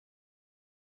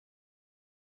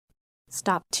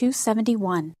Stop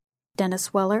 271.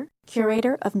 Dennis Weller,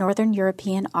 Curator of Northern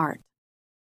European Art.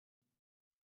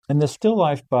 In the still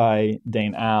life by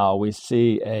Dane Au, we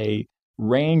see a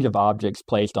range of objects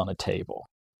placed on a table.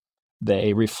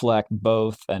 They reflect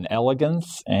both an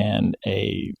elegance and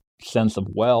a sense of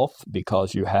wealth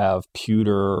because you have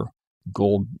pewter,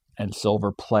 gold and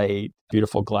silver plate,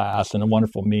 beautiful glass, and a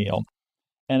wonderful meal.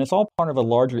 And it's all part of a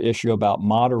larger issue about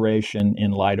moderation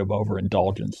in light of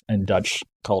overindulgence in Dutch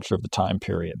culture of the time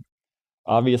period.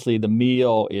 Obviously, the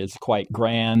meal is quite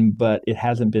grand, but it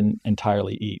hasn't been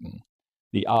entirely eaten.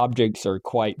 The objects are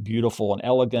quite beautiful and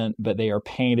elegant, but they are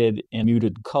painted in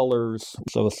muted colors.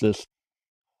 So it's this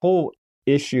whole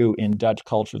issue in Dutch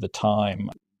culture of the time,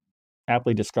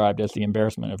 aptly described as the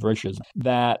embarrassment of riches,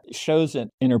 that shows an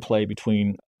interplay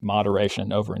between moderation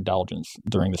and overindulgence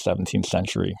during the 17th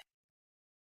century.